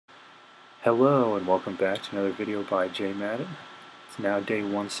Hello and welcome back to another video by jmadden. It's now day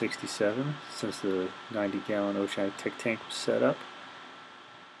 167 since the 90-gallon oceanic tank was set up.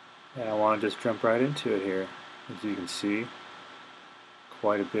 And I want to just jump right into it here. As you can see,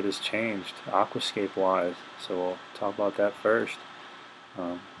 quite a bit has changed aquascape wise, so we'll talk about that first.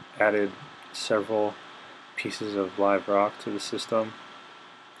 Added several pieces of live rock to the system,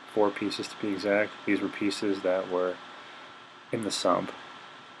 4 pieces to be exact. These were pieces that were in the sump.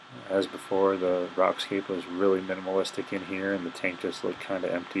 As before, the rockscape was really minimalistic in here and the tank just looked kind of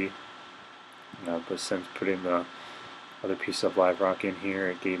empty. But since putting the other piece of live rock in here,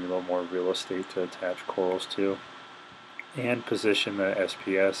 it gave me a little more real estate to attach corals to and position the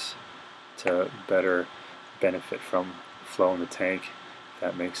SPS to better benefit from flow in the tank, if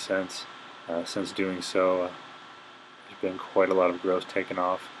that makes sense. Since doing so, there's been quite a lot of growth taken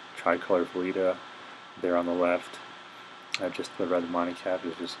off. Tricolor Veleta there on the left. Just the red money cap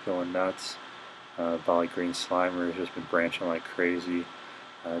is just going nuts. Volley Green Slimer has just been branching like crazy.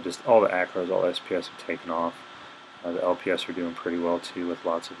 Just all the acros, all SPS have taken off. The LPS are doing pretty well too, with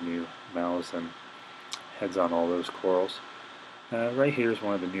lots of new mouths and heads on all those corals. Right here is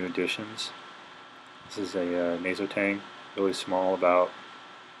one of the new additions. This is a nasotang, really small, about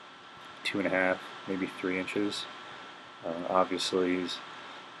 2.5, maybe 3 inches. Obviously he's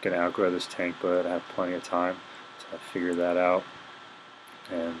going to outgrow this tank, but I have plenty of time to figure that out.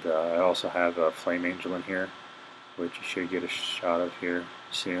 And I also have a Flame Angel in here, which you should get a shot of here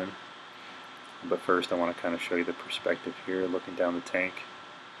soon. But first I want to kind of show you the perspective here, looking down the tank.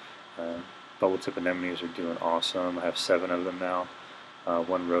 Bubble tip anemones are doing awesome. I have 7 of them now.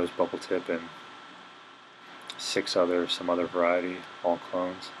 1 rose bubble tip and 6 others, some other variety, all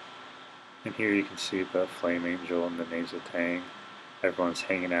clones. And here you can see the Flame Angel and the nasotang. Everyone's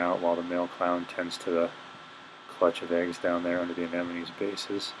hanging out while the male clown tends to the clutch of eggs down there under the anemone's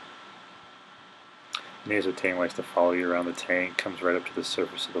bases. Nasotang likes to follow you around the tank, comes right up to the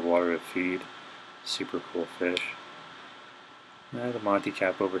surface of the water to feed. Super cool fish. The Monty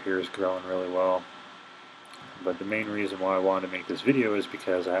cap over here is growing really well. But the main reason why I wanted to make this video is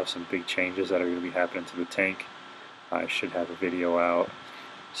because I have some big changes that are going to be happening to the tank. I should have a video out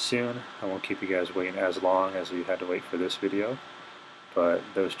soon. I won't keep you guys waiting as long as you had to wait for this video, but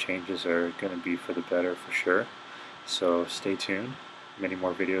those changes are going to be for the better for sure. So stay tuned. Many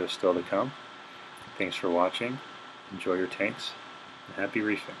more videos still to come. Thanks for watching. Enjoy your tanks, and happy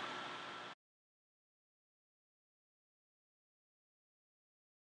reefing.